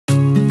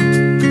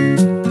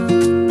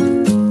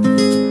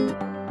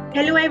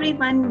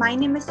everyone, my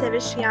name is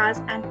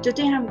Sevashias and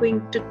today I'm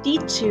going to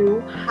teach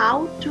you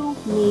how to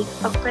make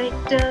a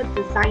character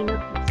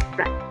designer in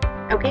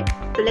Sprite. Okay,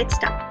 so let's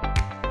start.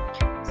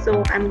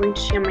 So I'm going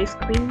to share my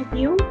screen with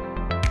you.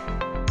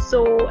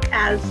 So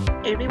as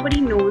everybody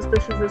knows,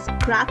 this is a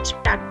Scratch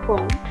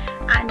platform,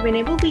 and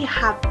whenever we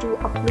have to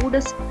upload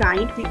a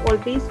sprite, we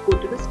always go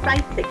to the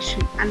sprite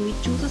section and we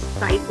choose a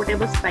sprite,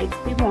 whatever sprites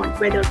we want,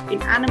 whether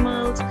in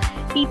animals,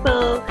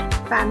 people,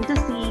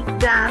 fantasy,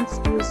 dance,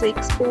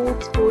 music,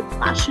 sports, food,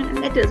 fashion,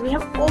 and letters. We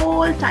have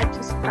all types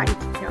of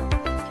sprites here.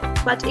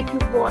 But if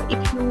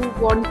you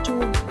want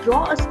to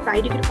draw a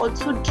sprite, you can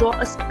also draw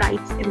a sprite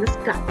in the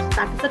Scratch.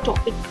 That is the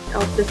topic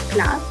of this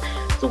class.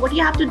 So what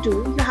you have to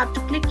do, you have to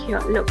click here.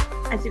 Look,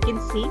 as you can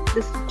see,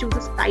 this is choose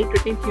a sprite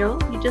written here.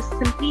 You just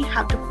simply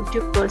have to put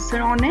your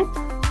cursor on it,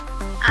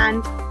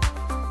 and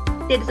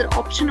there is an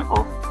option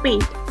of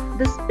paint.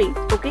 This paint,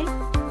 okay?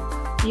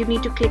 You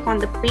need to click on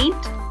the paint,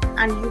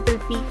 and you will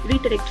be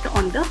redirected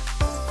on the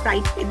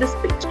sprite, this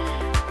page,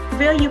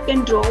 where you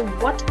can draw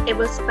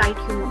whatever sprite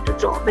you want to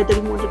draw. Whether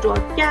you want to draw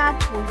a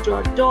cat, you want to draw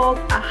a dog,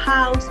 a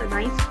house, an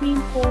ice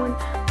cream cone,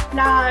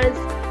 flowers,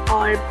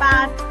 or a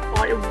bat,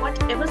 or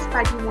whatever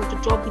sprite you want to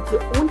draw with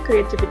your own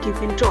creativity, you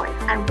can draw it.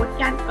 And what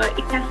can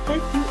it can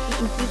help you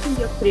in increasing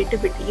your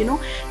creativity. You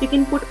know, you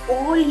can put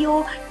all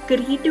your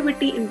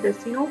creativity in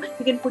this. You know,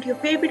 you can put your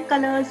favorite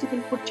colors, you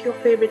can put your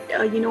favorite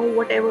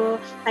whatever,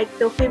 like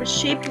the favorite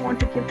shape you want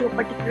to give to a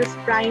particular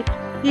sprite.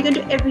 You can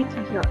do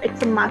everything here.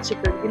 It's a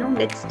magical.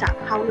 Let's start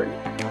how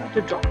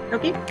to draw.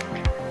 Okay,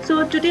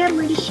 so today I'm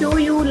going to show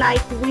you,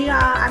 like,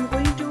 I'm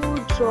going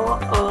to draw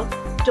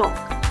a dog.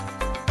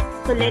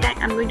 So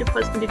I'm going to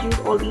first introduce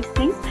all these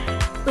things.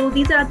 So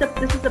this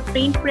is the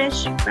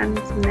paintbrush, and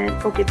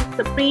okay, this is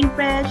the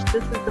paintbrush.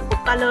 This is the for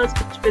colors,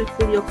 which will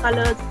fill your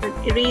colors. It's an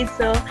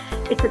eraser.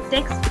 It's a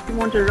text if you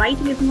want to write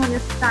anything on your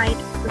site.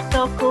 It's a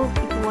circle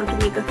if you want to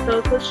make a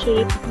circle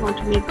shape. If you want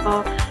to make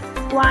a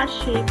square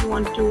shape, you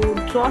want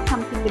to draw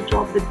something, you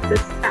draw with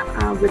this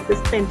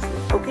pencil.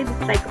 Okay, this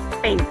is like a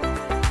pen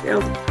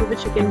through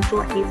which you can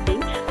draw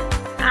anything.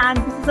 And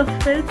this is a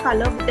fill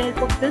color. With the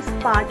help of this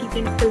part, you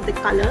can fill the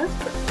colors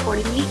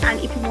accordingly. And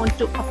if you want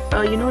to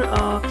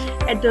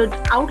at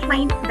the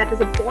outline, that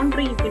is a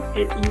boundary, you can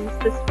use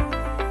this one.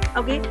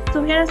 Okay,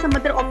 so here are some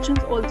other options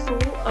also,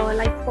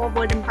 like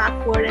forward and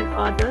backward and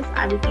others.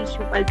 I will teach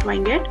you while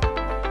drawing it.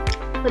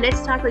 So let's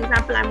start. For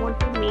example, I want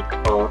to make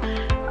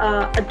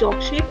a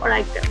dog shape, or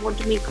I want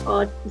to make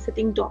a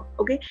sitting dog.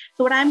 Okay,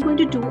 so what I'm going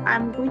to do,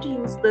 I'm going to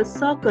use the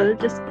circle.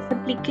 Just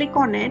simply click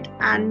on it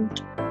and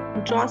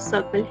draw a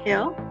circle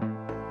here.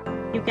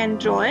 You can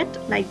draw it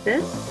like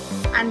this,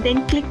 and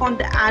then click on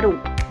the arrow,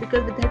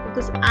 because with the help of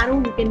this arrow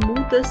you can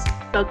move this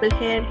circle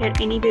here,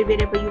 anywhere,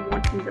 wherever you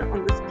want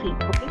on the screen.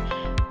 Okay,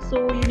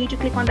 so you need to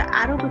click on the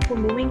arrow before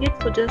moving it.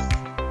 So just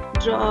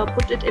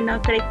put it in a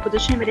correct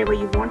position wherever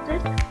you want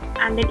it.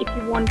 And then if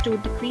you want to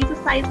decrease the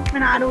size of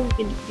an arrow, you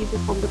can decrease it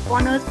from the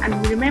corners.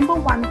 And remember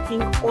one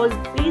thing, always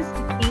decrease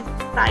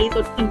the size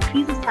or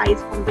increase the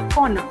size from the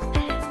corners.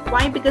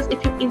 Why? Because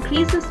if you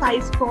increase the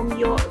size from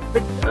your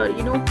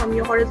from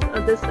your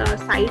horizontal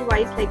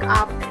sidewise, like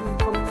up,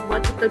 and from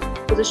vertical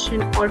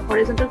position or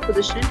horizontal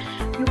position,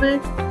 you will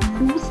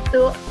lose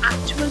the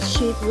actual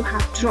shape you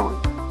have drawn.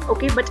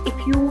 Okay, but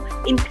if you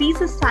increase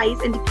the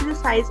size and decrease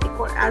the size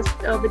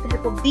with the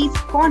help of these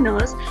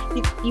corners,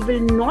 you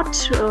will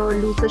not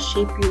lose the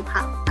shape you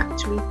have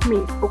actually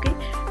made. Okay,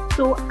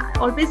 so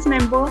always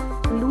remember,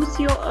 use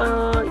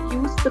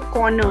the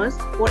corners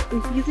for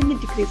increasing and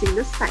decreasing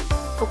the size.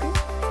 Okay,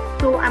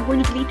 so I'm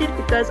going to delete it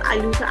because I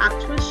lose the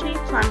actual shape.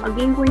 So I'm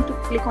again going to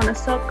click on a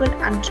circle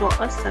and draw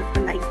a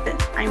circle like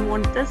this. I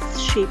want this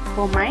shape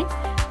for my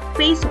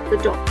face of the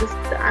dog.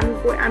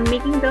 I'm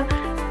making the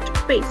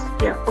face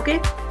here. Okay,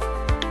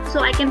 so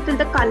I can fill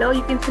the color.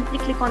 You can simply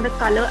click on the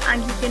color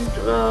and you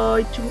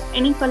can choose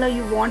any color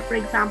you want. For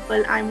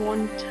example, I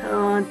want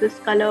this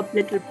color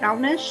little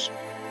brownish,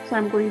 so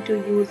I'm going to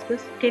use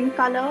this skin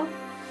color.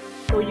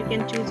 So you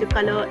can choose your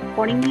color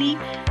accordingly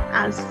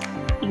as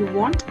you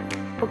want.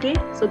 Okay,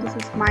 so this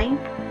is my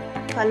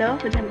color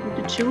which I'm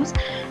going to choose.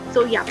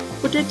 So yeah,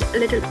 put it a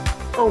little.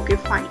 Okay,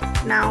 fine.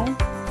 Now,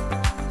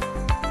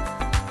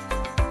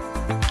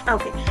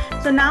 okay,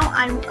 so now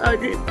I'm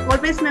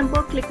always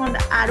remember, click on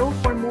the arrow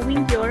for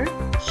moving your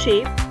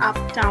shape up,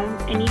 down,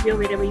 anywhere,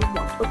 wherever you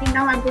want. Okay,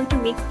 now I'm going to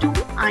make two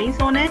eyes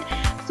on it.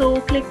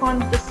 So click on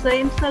the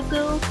same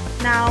circle.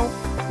 Now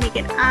make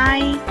an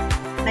eye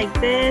like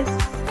this.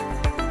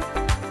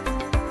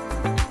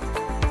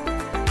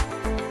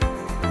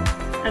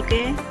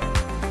 Okay,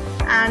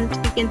 and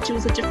you can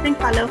choose a different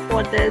color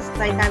for this.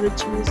 Like I will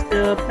choose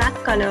the black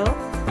color,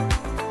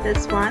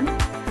 this one,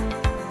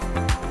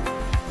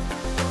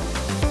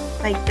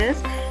 like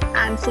this.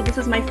 And so this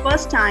is my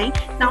first eye.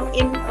 Now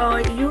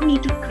you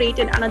need to create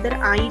another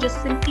eye. You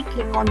just simply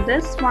click on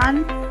this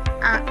one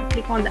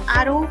click on the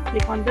arrow,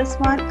 click on this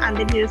one, and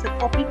then here is a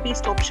copy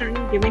paste option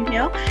given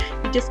here.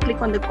 You just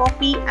click on the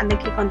copy and then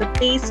click on the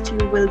paste.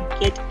 You will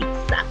get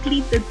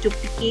exactly the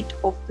duplicate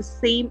of the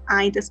same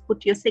eye. Just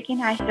put your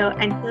second eye here,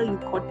 and here you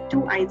got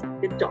 2 eyes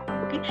of the dog.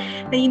 Okay,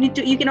 then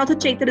you can also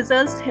check the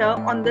results here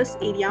on this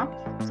area.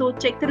 So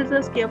check the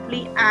results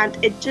carefully and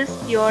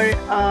adjust your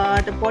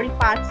the body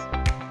parts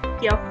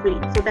carefully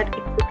so that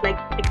it looks like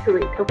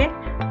accurate. Okay,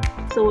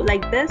 so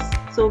like this.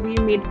 So we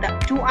made the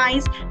 2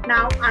 eyes.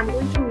 Now I'm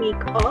going to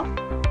make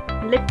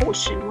a lip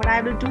portion. What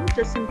I will do,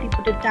 just simply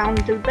put it down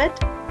a little bit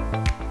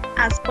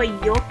as per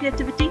your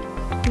creativity.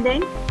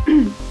 Then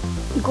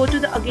go to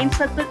the again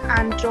circle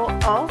and draw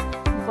a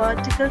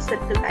vertical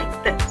circle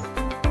like this.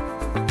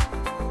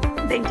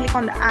 Then click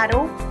on the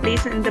arrow,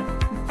 place it in the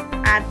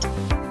at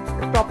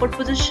the proper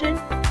position.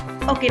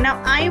 Okay,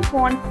 now I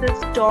want this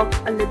dog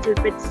a little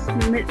bit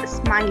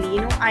smiley.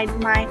 You know,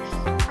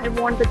 I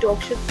want the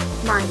dog should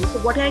smile. So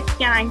what I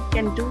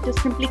can do, just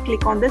simply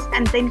click on this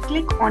and then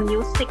click on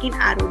your second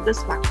arrow,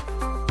 this one.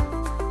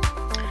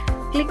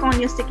 Click on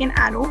your second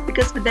arrow,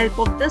 because with the help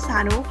of this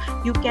arrow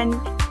you can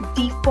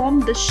deform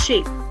the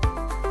shape.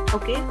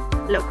 Okay,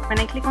 look, when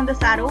I click on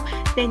this arrow,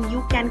 then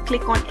you can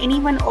click on any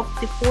one of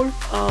the 4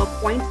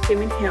 points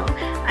given here,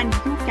 and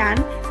you can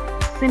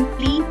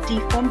simply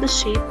deform the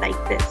shape like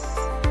this.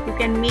 You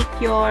can make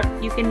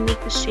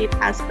the shape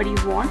as per you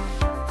want.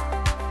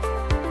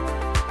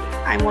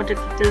 I want it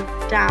a little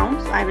down,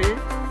 so I will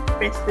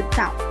press it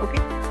down.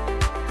 Okay,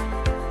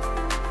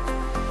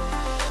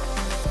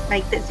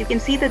 like this. You can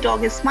see the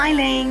dog is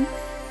smiling.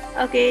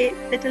 Okay,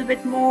 little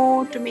bit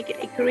more to make it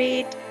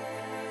accurate.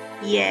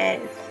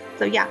 Yes.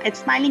 So yeah, it's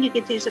smiling. You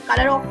can change the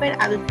color of it.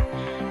 I will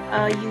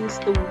use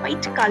the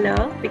white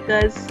color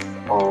because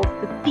of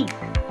the teeth.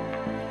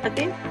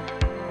 Okay.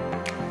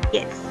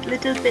 Yes,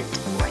 little bit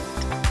white.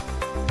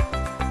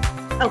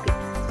 Okay.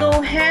 So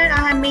here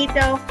I have made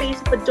the face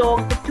of a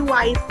dog with 2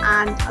 eyes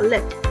and a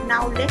lip.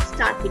 Now let's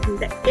start making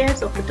the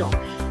ears of the dog.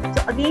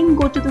 So again,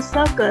 go to the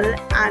circle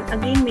and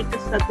again make a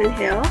circle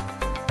here.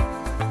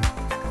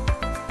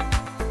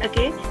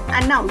 Okay,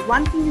 and now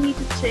one thing you need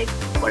to check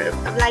for,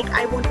 like,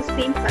 I want the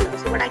same color.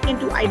 So what I can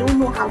do, I don't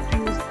know how to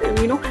use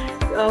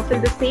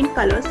fill the same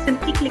color.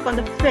 Simply click on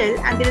the fill,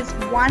 and there is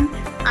one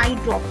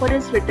eyedropper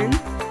is written.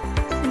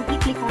 Simply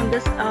click on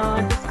this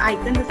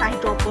icon, this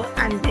eyedropper,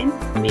 and then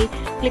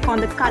click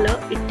on the color.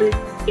 It will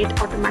get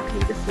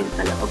automatically the same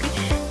color. Okay,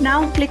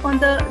 now click on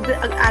the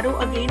arrow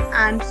again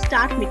and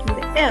start making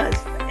the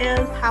ears. The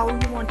ears, how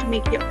you want to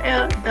make your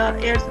the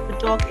ears of the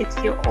dog, it's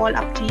all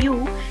up to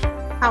you.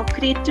 How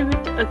creative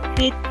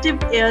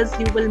ears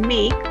you will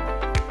make.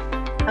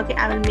 Okay,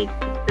 I will make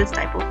this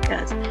type of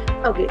ears.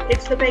 Okay,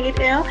 it's look like it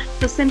here.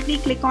 So simply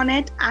click on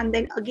it and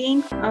then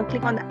again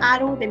click on the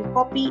arrow, then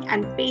copy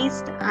and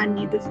paste,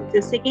 and this is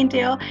the second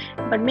ear.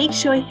 But make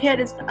sure here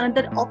is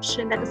another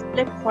option, that is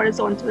flip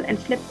horizontal and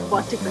flip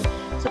vertical.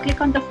 So click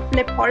on the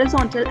flip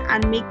horizontal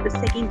and make the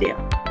second ear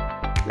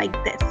like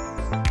this.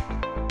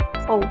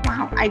 Oh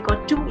wow, I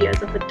got 2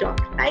 ears of a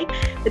dog, right?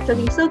 It's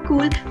looking so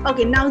cool.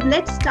 Okay, now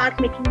let's start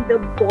making the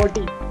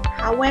body.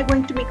 How am I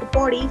going to make a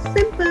body?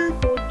 Simple.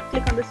 Go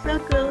click on the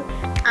circle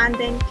and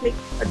then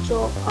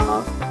draw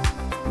a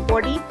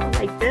body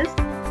like this.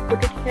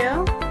 Put it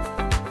here.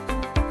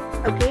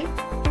 Okay,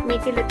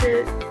 make a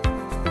little.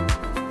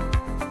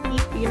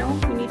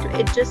 You need to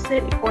adjust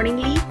it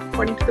according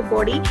to the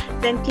body.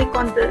 Then click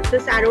on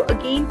this arrow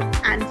again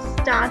and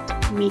start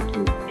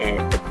making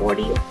the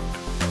body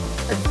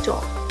of a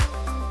dog.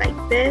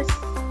 Like this,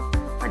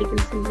 or you can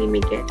simply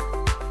make it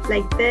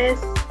like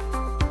this,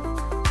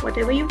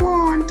 whatever you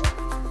want.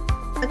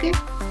 Okay,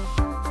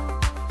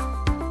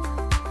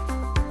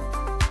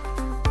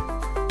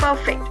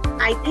 perfect.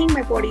 I think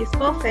my body is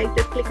perfect.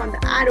 Just click on the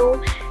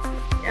arrow,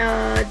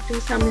 do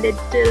some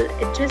little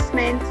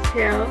adjustments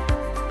here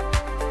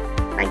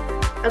like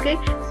this. Okay,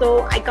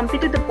 so I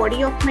completed the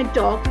body of my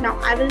dog. Now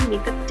I will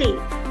make a tail.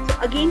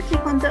 So again,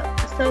 click on the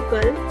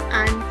circle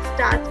and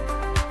start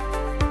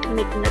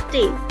making a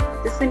tail.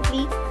 Just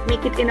simply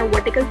make it in a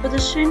vertical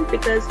position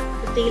because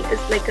the tail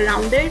is like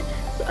rounded.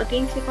 So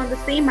again, click on the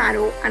same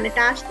arrow and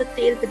attach the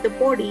tail with the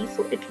body,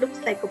 so it looks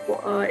like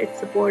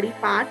it's a body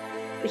part.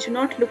 It should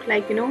not look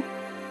like,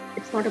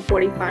 it's not a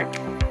body part.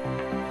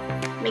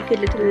 Make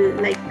it little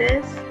like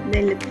this,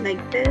 then little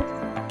like this.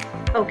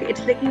 Okay, it's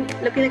looking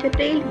like a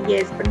tail.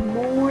 Yes, but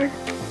more.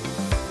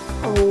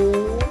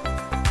 Oh,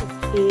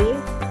 okay,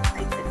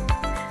 like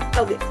this.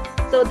 Okay.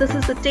 So this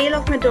is the tail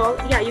of my dog.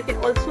 Yeah, you can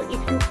also,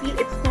 if you feel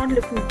it's not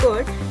looking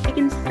good, you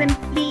can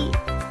simply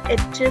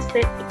adjust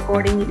it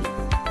accordingly.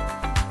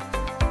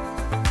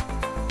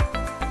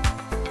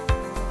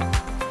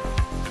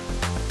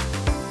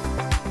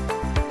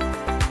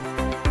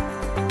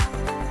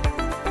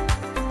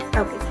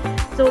 Okay,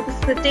 so this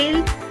is the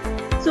tail.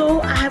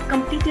 So I have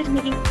completed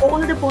making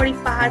all the body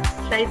parts.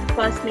 Like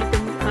first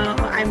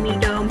I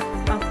made a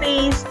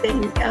face,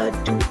 then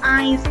 2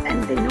 eyes,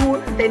 and then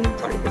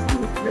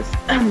this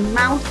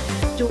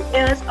mouth, 2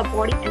 ears, a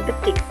body, and the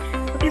tail.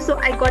 Okay, so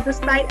I got the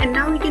sprite, and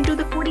now we can do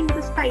the coding with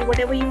the sprite.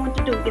 Whatever you want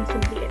to do, you can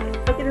simply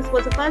edit. Okay, this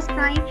was the first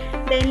sprite.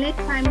 Then let's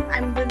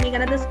I will make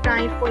another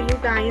sprite for you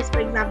guys. For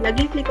example,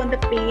 again click on the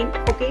paint.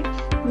 Okay,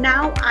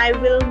 now I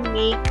will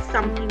make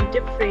something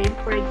different.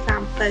 For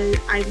example,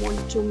 I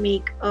want to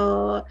make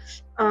a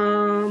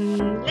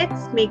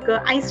let's make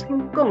an ice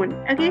cream cone.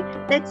 Okay,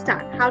 let's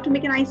start. How to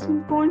make an ice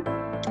cream cone?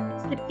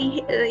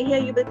 Simply here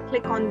you will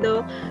click on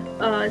the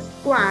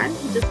square.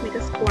 Just make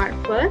a square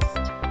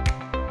first.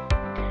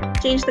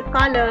 Change the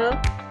color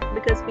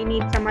because we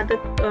need some other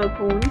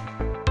cone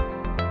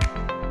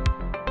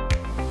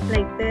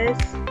like this.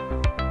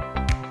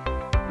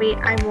 Wait,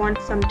 I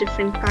want some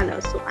different color,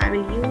 so I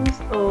will use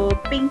a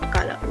pink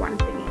color once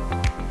again.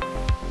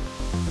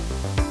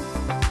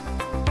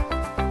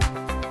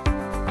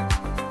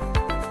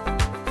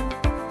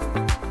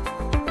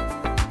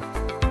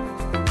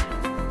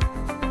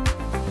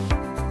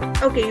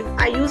 Okay,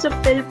 I use a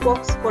fill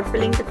box for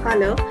filling the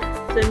color.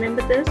 So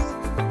remember this,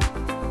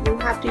 you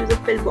have to use a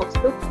fill box.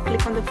 Look,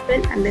 click on the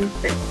fill and then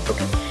fill.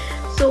 Okay,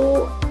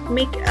 so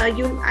make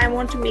I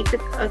want to make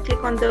it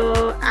click on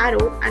the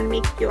arrow and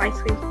make your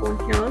ice cream cone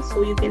here.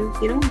 So you can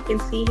you can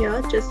see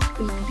here, just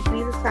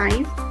decrease the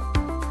size,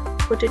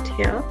 put it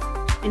here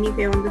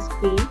anywhere on the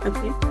screen.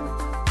 Okay,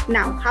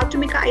 now how to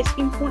make an ice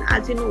cream cone?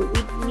 As you know,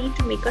 we need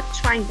to make a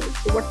triangle.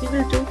 So what we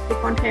will do,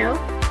 click on here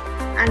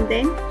and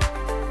then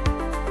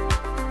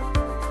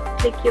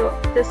click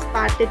this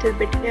part little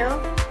bit here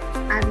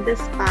and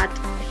this part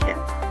here.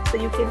 So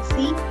you can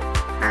see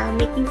I'm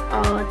making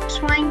a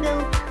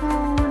triangle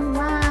cone.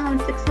 Wow,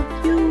 it looks so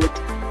cute.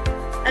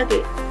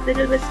 Okay,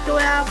 little bit slow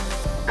up.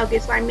 Okay,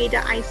 so I made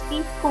an ice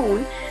cream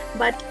cone,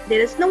 but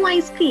there is no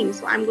ice cream,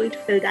 so I'm going to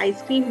fill the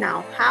ice cream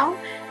now. How?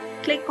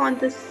 Click on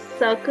this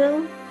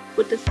circle,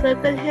 put a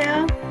circle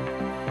here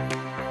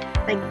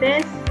like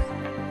this,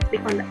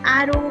 click on the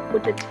arrow,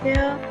 put it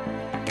here,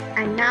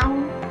 and now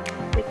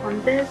click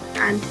on this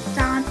and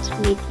start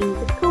making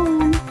the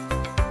cone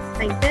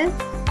like this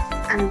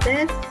and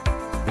this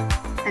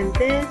and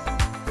this.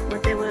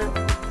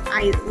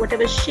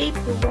 Whatever shape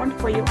you want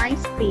for your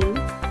ice cream,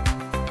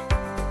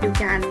 you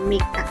can make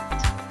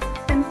that.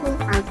 Simple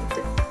as it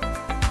is.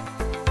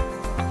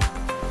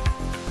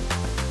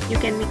 You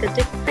can make a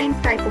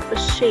different type of a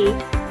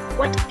shape,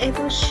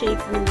 whatever shape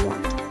you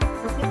want.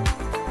 Okay.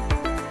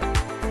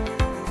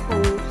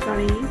 Oh,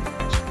 sorry.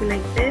 It should be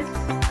like this.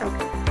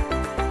 Okay.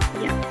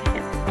 Yeah.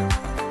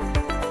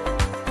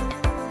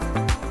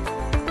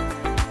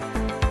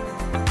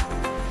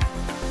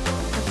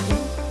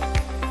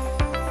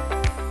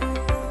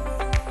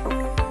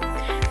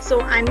 So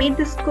I made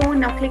this cone.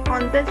 Now click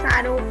on this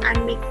arrow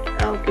and make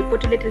okay,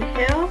 put a little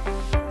here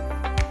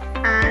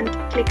and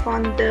click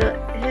on the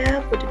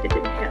here, put a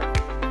little here.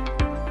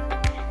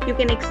 You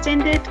can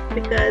extend it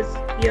because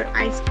your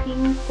ice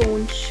cream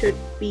cone should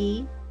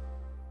be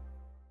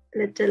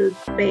little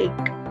big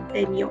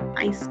than your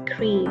ice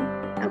cream.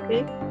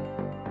 Okay,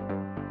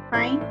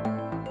 fine.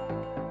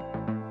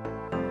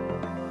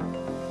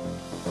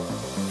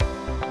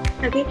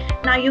 Okay,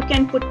 now you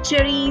can put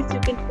cherries, you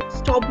can put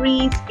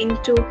strawberries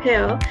into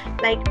here,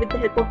 like with the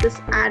help of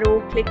this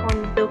arrow. Click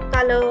on the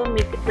color,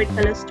 make it red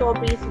color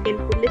strawberries. You can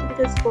put little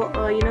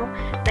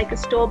like a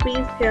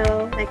strawberries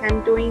here, like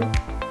I'm doing.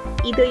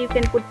 Either you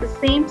can put the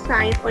same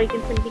size or you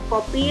can simply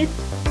copy it,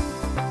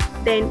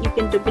 then you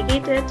can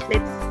duplicate it.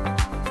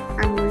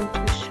 I'm going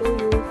to show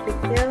you. Click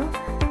here,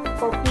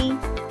 copy,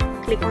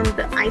 click on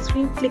the ice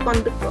cream, click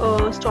on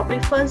the strawberry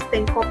first,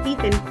 then copy,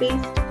 then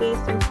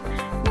paste, and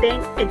then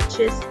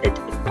adjust it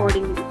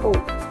accordingly. Oh,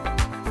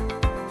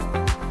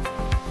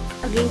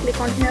 again click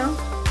on here,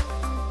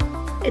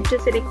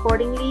 adjust it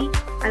accordingly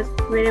as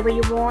wherever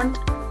you want,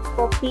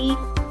 copy,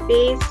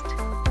 paste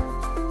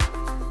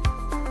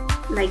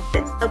like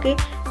this. Okay,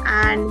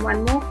 and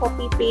one more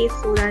copy paste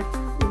so that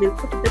we will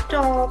put at the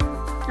top.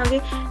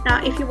 Okay,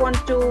 now if you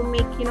want to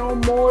make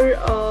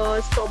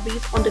more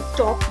strawberries on the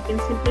top, you can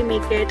simply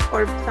make it,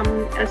 or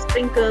some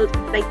sprinkled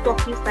like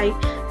toffee side.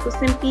 So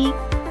simply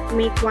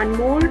make one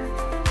more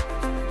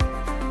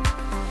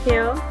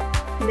here,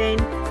 then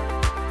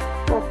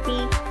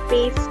copy,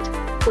 paste,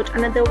 put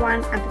another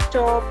one at the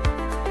top,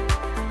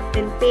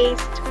 then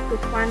paste, put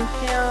one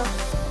here.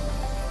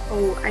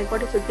 Oh, I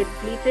got it to get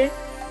deleted.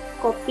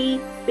 Copy,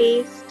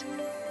 paste,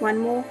 one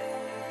more.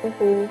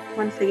 Oh,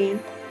 once again,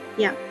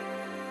 yeah,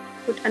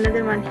 put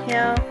another one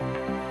here.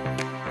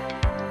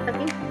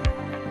 Okay,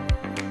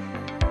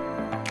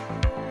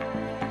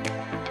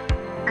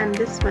 and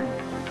this one.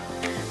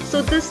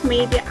 So this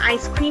made the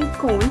ice cream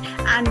cone.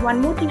 And one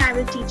more thing I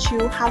will teach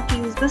you how to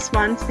use this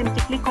one.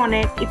 Simply click on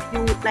it. If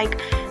you like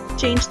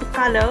change the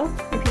color,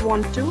 if you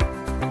want to,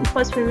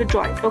 first we will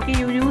draw it. Okay,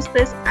 you use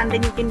this and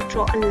then you can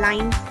draw a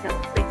line here.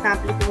 For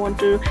example, if you want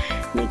to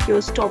make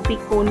your strawberry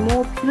cone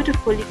more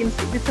beautiful, you can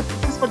see this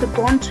is for the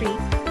boundary,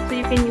 so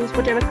you can use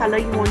whatever color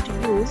you want to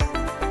use.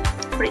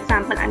 For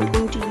example, I'm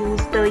going to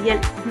use the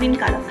green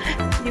color.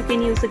 So you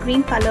can use the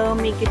green color,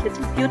 make it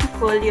little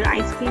beautiful, your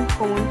ice cream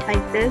cone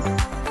like this.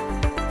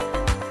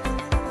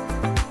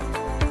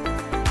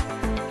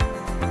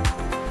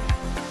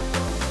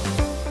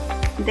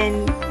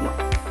 Then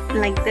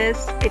like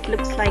this, it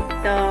looks like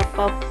the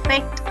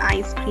perfect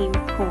ice cream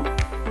cone.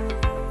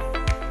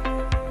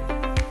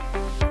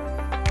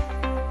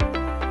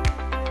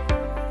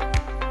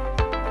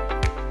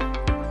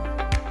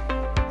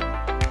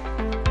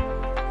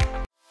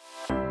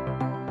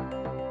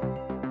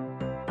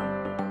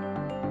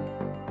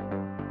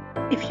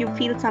 If you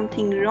feel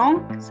something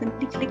wrong,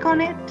 simply click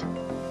on it,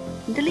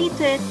 delete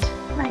it,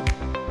 like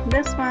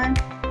this one.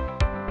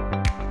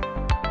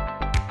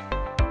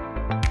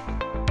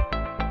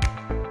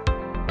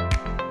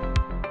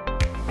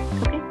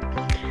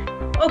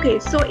 Okay,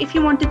 so if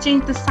you want to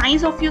change the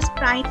size of your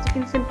sprites, you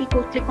can simply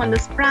go click on the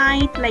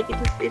sprite, like it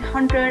is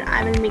 100,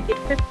 I will make it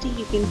 50.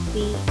 You can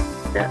see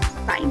the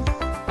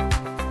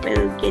size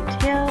will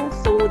get here.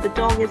 So the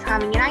dog is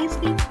having an ice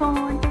cream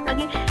cone.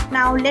 Okay,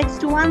 now let's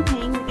do one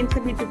thing. We can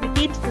simply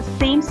duplicate the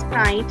same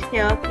sprite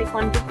here, click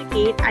on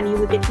duplicate, and you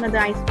will get another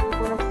ice cream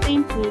cone of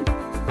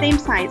same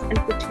size, and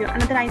put here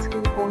another ice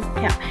cream cone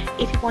here.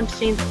 If you want to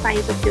change the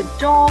size of your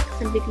dog,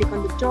 simply click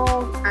on the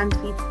dog and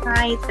see the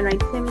size and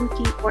write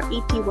 70 or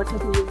 80,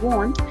 whatever you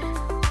want.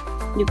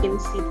 You can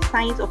see the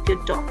size of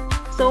your dog.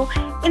 So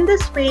in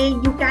this way,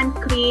 you can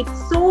create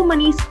so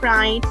many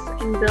sprites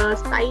in the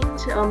Sprite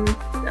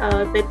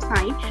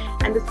website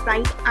and the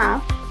Sprite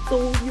app. So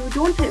you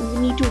don't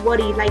need to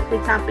worry, like for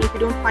example, if you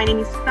don't find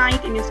any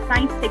sprite in your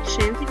sprite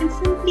sections, you can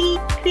simply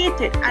create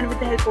it, and with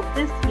the help of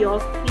this, your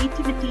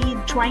creativity,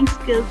 drawing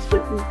skills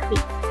will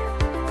increase.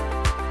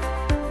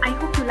 I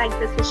hope you liked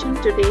the session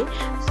today.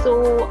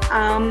 So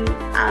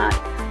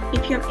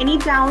if you have any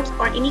doubts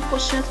or any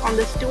questions on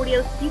this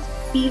tutorial, please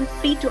feel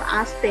free to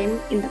ask them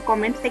in the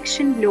comment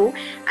section below,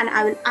 and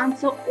I will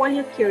answer all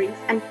your queries.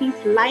 And please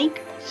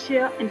like,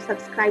 share and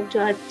subscribe to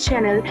our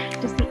channel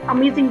to see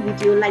amazing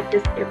video like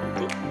this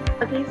every day.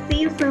 Okay, see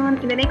you soon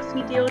in the next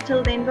video.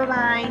 Till then, bye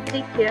bye,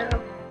 take care.